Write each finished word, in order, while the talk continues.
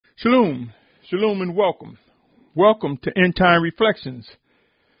Shalum, Shalum, and welcome. Welcome to Endtime Reflections.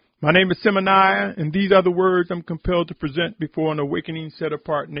 My name is Symmanayah, and these are the words I'm compelled to present before an awakening,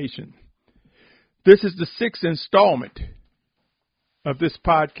 set-apart nation. This is the 6th installment of this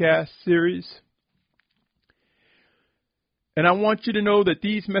podcast series. And I want you to know that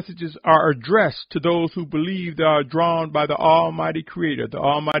these messages are addressed to those who believe they are drawn by the Almighty Creator, the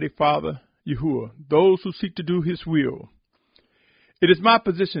Almighty Father Yahuah, those who seek to do His will. It is my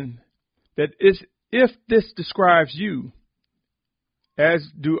position that if this describes you, as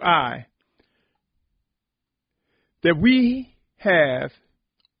do I, that we have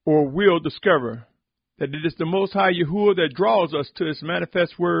or will discover that it is the Most High Yahuah that draws us to His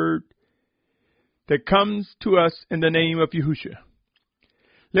manifest word that comes to us in the name of Yahusha.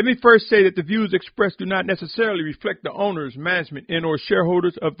 Let me first say that the views expressed do not necessarily reflect the owners, management, and or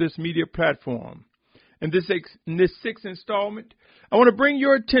shareholders of this media platform. In this 6th installment, I want to bring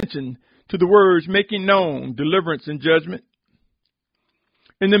your attention to the words making known, deliverance, and judgment.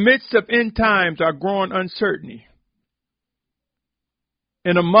 In the midst of end times are growing uncertainty.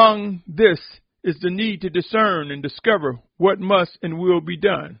 And among this is the need to discern and discover what must and will be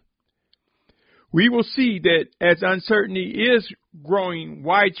done. We will see that as uncertainty is growing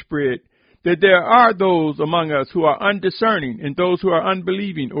widespread, that there are those among us who are undiscerning and those who are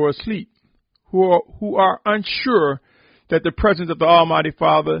unbelieving or asleep, who are unsure that the presence of the Almighty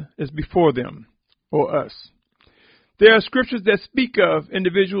Father is before them or us. There are scriptures that speak of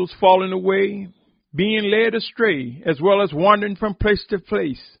individuals falling away, being led astray, as well as wandering from place to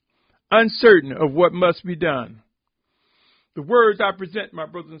place, uncertain of what must be done. The words I present, my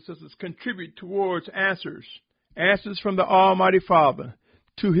brothers and sisters, contribute towards answers from the Almighty Father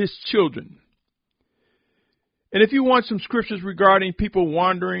to His children. And if you want some scriptures regarding people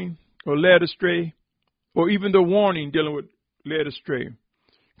wandering or led astray, or even the warning dealing with led astray,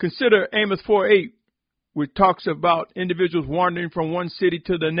 consider Amos 4:8, which talks about individuals wandering from one city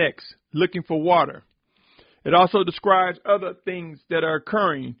to the next, looking for water. It also describes other things that are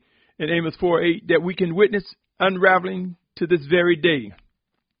occurring in Amos 4:8 that we can witness unraveling to this very day.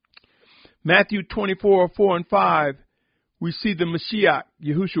 Matthew 24:4 and 5, we see the Mashiach,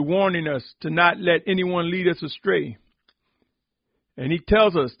 Yahusha, warning us to not let anyone lead us astray. And He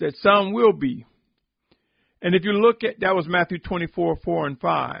tells us that some will be. And if you look at, that was Matthew 24:4 and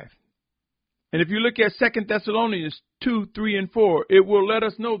 5. And if you look at 2 Thessalonians 2:3 and 4, it will let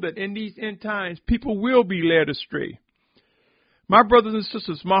us know that in these end times, people will be led astray. My brothers and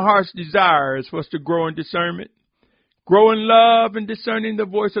sisters, my heart's desire is for us to grow in discernment, grow in love and discerning the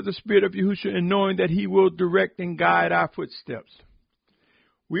voice of the Spirit of Yahusha, and knowing that He will direct and guide our footsteps.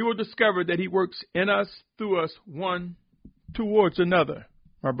 We will discover that He works in us, through us, one towards another,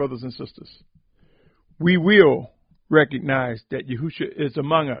 my brothers and sisters. We will recognize that Yahusha is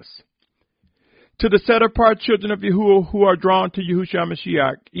among us. To the set-apart children of Yahuah who are drawn to Yahushua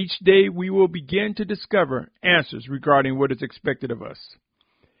Mashiach, each day we will begin to discover answers regarding what is expected of us.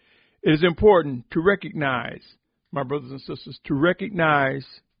 It is important to recognize, my brothers and sisters, to recognize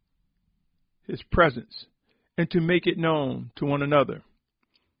His presence and to make it known to one another.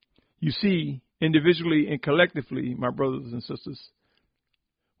 You see, individually and collectively, my brothers and sisters,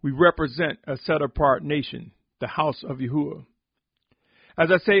 we represent a set-apart nation, the house of Yahuah.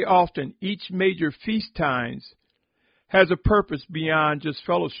 As I say often, each major feast times has a purpose beyond just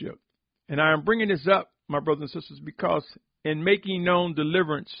fellowship. And I am bringing this up, my brothers and sisters, because in making known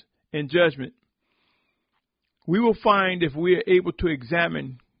deliverance and judgment, we will find, if we are able to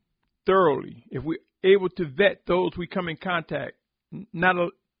examine thoroughly, if we're able to vet those we come in contact, not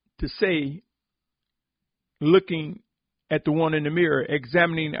to say looking at the one in the mirror,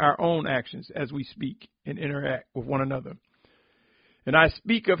 examining our own actions as we speak and interact with one another. And I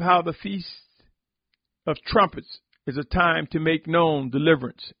speak of how the Feast of Trumpets is a time to make known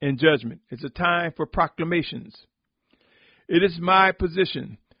deliverance and judgment. It's a time for proclamations. It is my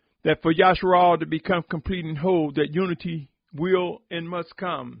position that for Yashar'al to become complete and whole, that unity will and must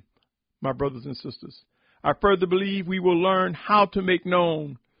come, my brothers and sisters. I further believe we will learn how to make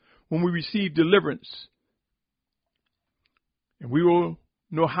known when we receive deliverance. And we will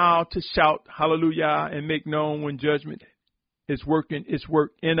know how to shout hallelujah and make known when judgment is working its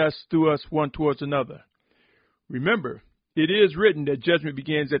work in us, through us, one towards another. Remember, it is written that judgment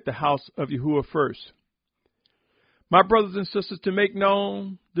begins at the house of Yahuah first. My brothers and sisters, to make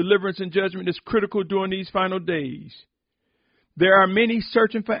known deliverance and judgment is critical during these final days. There are many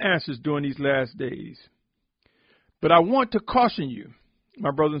searching for answers during these last days. But I want to caution you,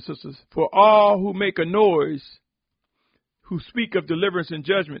 my brothers and sisters, for all who make a noise, who speak of deliverance and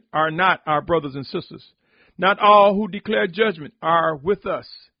judgment, are not our brothers and sisters. Not all who declare judgment are with us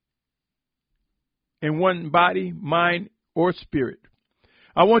in one body, mind, or spirit.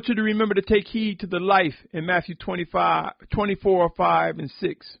 I want you to remember to take heed to the life in Matthew 24, 5, and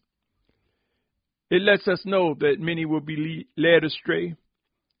 6. It lets us know that many will be led astray.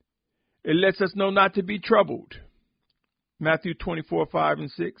 It lets us know not to be troubled. Matthew 24, 5, and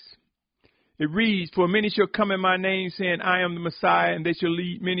 6. It reads, "For many shall come in my name, saying, I am the Messiah, and they shall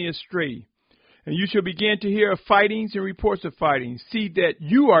lead many astray. And you shall begin to hear of fightings and reports of fightings. See that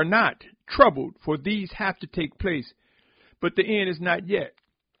you are not troubled, for these have to take place, but the end is not yet."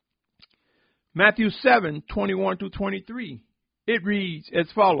 Matthew 7, 21 through 23. It reads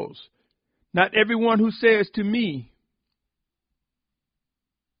as follows, "Not everyone who says to me,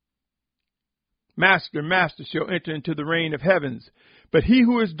 Master, Master, shall enter into the reign of heavens, but he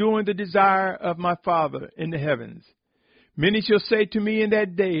who is doing the desire of my Father in the heavens. Many shall say to me in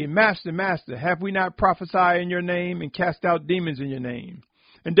that day, Master, Master, have we not prophesied in your name, and cast out demons in your name,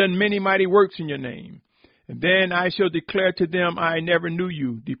 and done many mighty works in your name? And then I shall declare to them, I never knew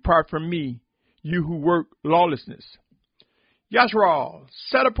you. Depart from me, you who work lawlessness." Yashar'al,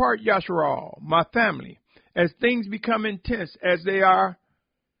 set apart Yashar'al, my family, as things become intense as they are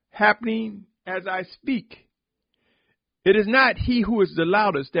happening as I speak. It is not he who is the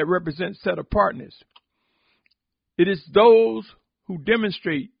loudest that represents set apartness. It is those who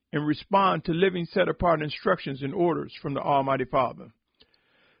demonstrate and respond to living set apart instructions and orders from the Almighty Father.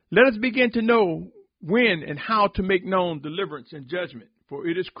 Let us begin to know when and how to make known deliverance and judgment, for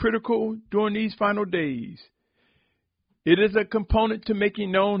it is critical during these final days. It is a component to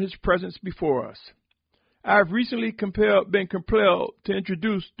making known his presence before us. I have recently been compelled to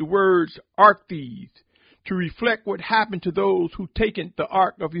introduce the words ark thieves to reflect what happened to those who taken the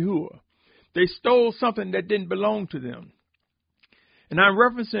ark of Yahuah. They stole something that didn't belong to them. And I'm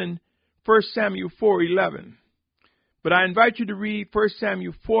referencing 1 Samuel 4:11. But I invite you to read 1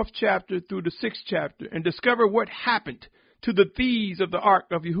 Samuel 4th chapter through the 6th chapter and discover what happened to the thieves of the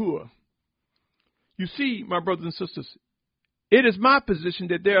ark of Yahuah. You see, my brothers and sisters, it is my position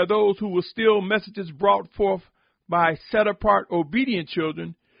that there are those who will steal messages brought forth by set-apart, obedient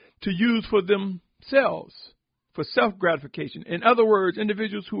children to use for themselves, for self-gratification. In other words,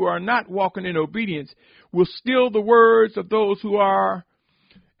 individuals who are not walking in obedience will steal the words of those who are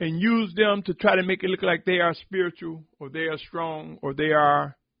and use them to try to make it look like they are spiritual, or they are strong, or they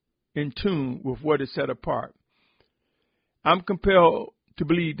are in tune with what is set apart. I'm compelled to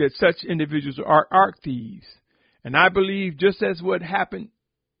believe that such individuals are ark thieves. And I believe just as what happened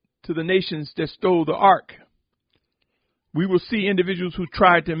to the nations that stole the ark, we will see individuals who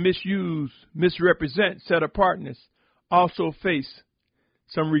tried to misrepresent set apartness also face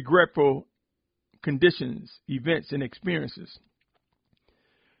some regretful conditions, events, and experiences.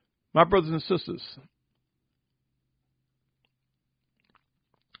 My brothers and sisters,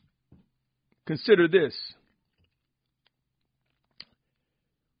 consider this.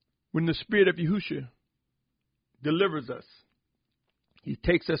 When the Spirit of Yahusha delivers us, he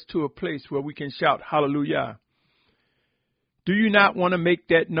takes us to a place where we can shout hallelujah. Do you not want to make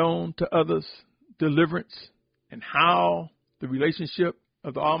that known to others, deliverance, and how the relationship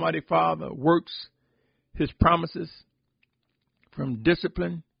of the Almighty Father works his promises, from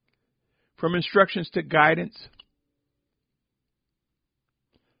discipline, from instructions to guidance?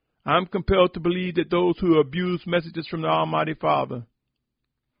 I'm compelled to believe that those who abuse messages from the Almighty Father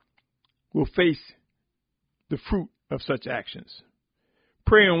will face the fruit of such actions.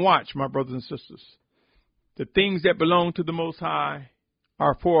 Pray and watch, my brothers and sisters. The things that belong to the Most High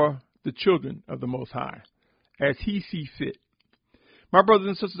are for the children of the Most High, as he sees fit. My brothers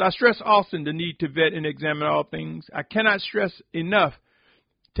and sisters, I stress often the need to vet and examine all things. I cannot stress enough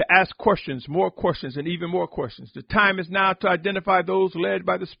to ask questions, more questions, and even more questions. The time is now to identify those led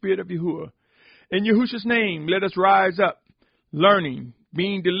by the Spirit of Yahuah. In Yahusha's name, let us rise up, learning,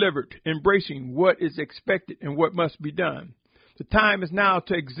 being delivered, embracing what is expected and what must be done. The time is now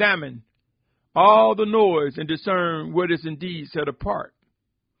to examine all the noise and discern what is indeed set apart.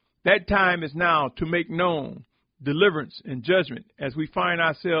 That time is now to make known deliverance and judgment as we find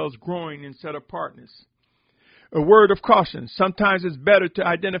ourselves growing in set apartness. A word of caution. Sometimes it's better to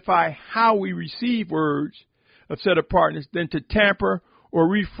identify how we receive words of set apartness than to tamper or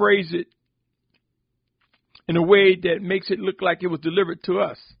rephrase it in a way that makes it look like it was delivered to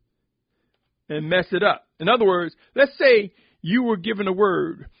us and mess it up. In other words, let's say you were given a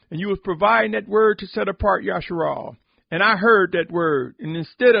word and you was providing that word to set apart Yashar'al, and I heard that word, and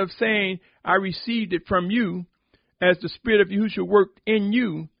instead of saying I received it from you as the Spirit of Yahusha worked in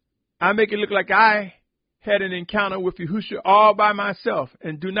you, I make it look like I had an encounter with Yahusha all by myself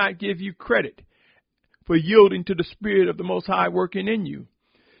and do not give you credit for yielding to the Spirit of the Most High working in you.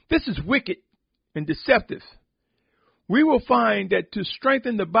 This is wicked and deceptive. We will find that to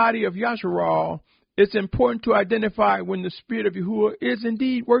strengthen the body of Yashar'al, it's important to identify when the Spirit of Yahuah is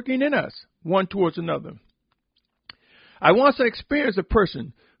indeed working in us, one towards another. I once experienced a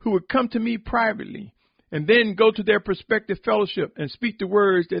person who would come to me privately and then go to their prospective fellowship and speak the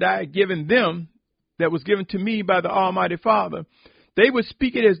words that I had given them, that was given to me by the Almighty Father. They would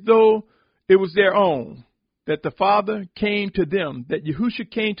speak it as though it was their own, that the Father came to them, that Yahusha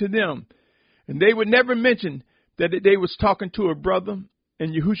came to them, and they would never mention that they was talking to a brother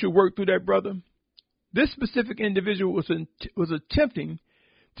and Yahusha worked through that brother. This specific individual was attempting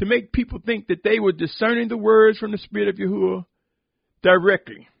to make people think that they were discerning the words from the Spirit of Yahuah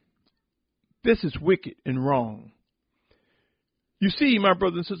directly. This is wicked and wrong. You see, my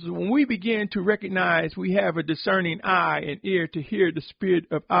brothers and sisters, when we begin to recognize we have a discerning eye and ear to hear the Spirit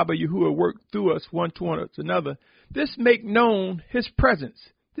of Abba Yahuah work through us one towards another, this make known His presence.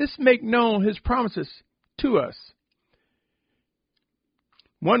 This make known His promises to us.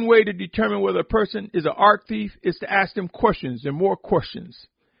 One way to determine whether a person is an arch thief is to ask them questions and more questions.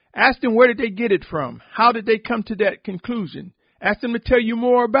 Ask them where did they get it from? How did they come to that conclusion? Ask them to tell you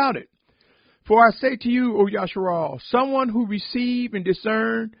more about it. For I say to you, O Yashar'al, someone who receive and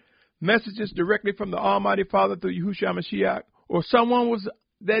discern messages directly from the Almighty Father through Yahusha Mashiach, or someone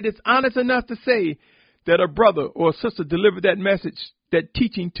that is honest enough to say that a brother or a sister delivered that message, that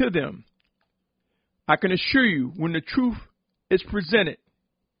teaching to them, I can assure you when the truth is presented,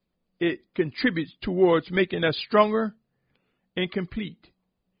 it contributes towards making us stronger and complete.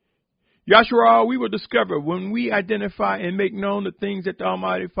 Yashar'al, we will discover when we identify and make known the things that the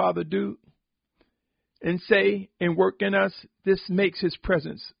Almighty Father do and say and work in us, this makes His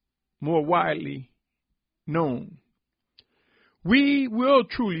presence more widely known. We will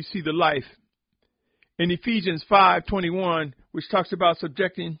truly see the life in Ephesians 5:21, which talks about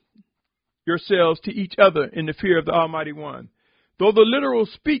subjecting yourselves to each other in the fear of the Almighty One. Though the literal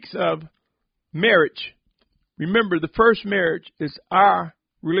speaks of marriage, remember the first marriage is our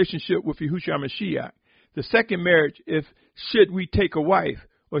relationship with Yahusha Mashiach. The second marriage is should we take a wife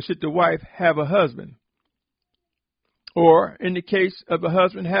or should the wife have a husband? Or in the case of a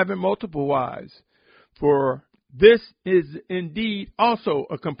husband having multiple wives. For this is indeed also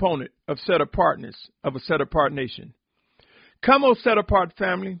a component of set-apartness, of a set-apart nation. Come, O set-apart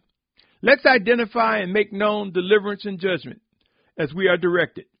family, let's identify and make known deliverance and judgment as we are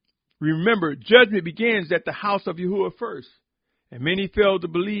directed. Remember, judgment begins at the house of Yahuah first, and many fail to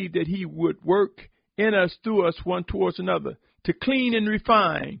believe that He would work in us, through us, one towards another, to clean and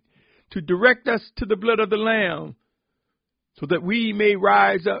refine, to direct us to the blood of the Lamb, so that we may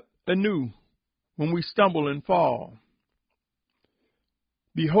rise up anew when we stumble and fall.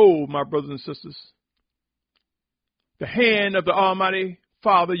 Behold, my brothers and sisters, the hand of the Almighty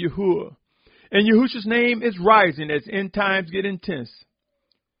Father Yahuah, and Yahusha's name is rising as end times get intense.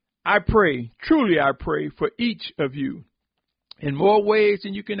 I pray, truly I pray, for each of you in more ways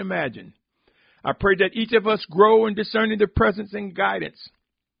than you can imagine. I pray that each of us grow in discerning the presence and guidance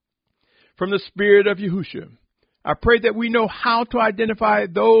from the Spirit of Yahusha. I pray that we know how to identify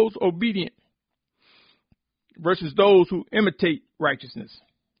those obedient versus those who imitate righteousness.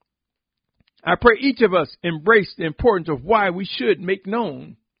 I pray each of us embrace the importance of why we should make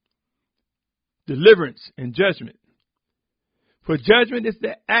known deliverance and judgment. For judgment is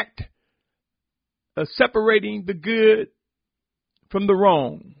the act of separating the good from the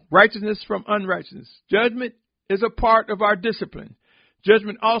wrong, righteousness from unrighteousness. Judgment is a part of our discipline.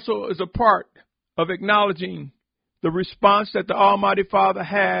 Judgment also is a part of acknowledging the response that the Almighty Father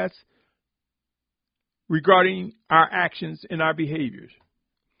has regarding our actions and our behaviors.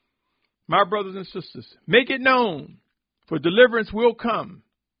 My brothers and sisters, make it known, for deliverance will come.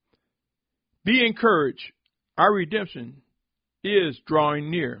 Be encouraged. Our redemption is drawing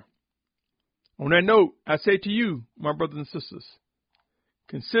near. On that note, I say to you, my brothers and sisters,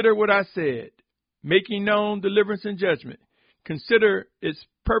 consider what I said, making known deliverance and judgment. Consider its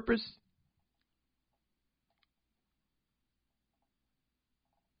purpose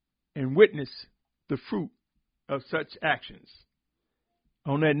and witness the fruit of such actions.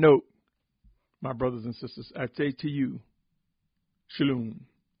 On that note, my brothers and sisters, I say to you, Shalum.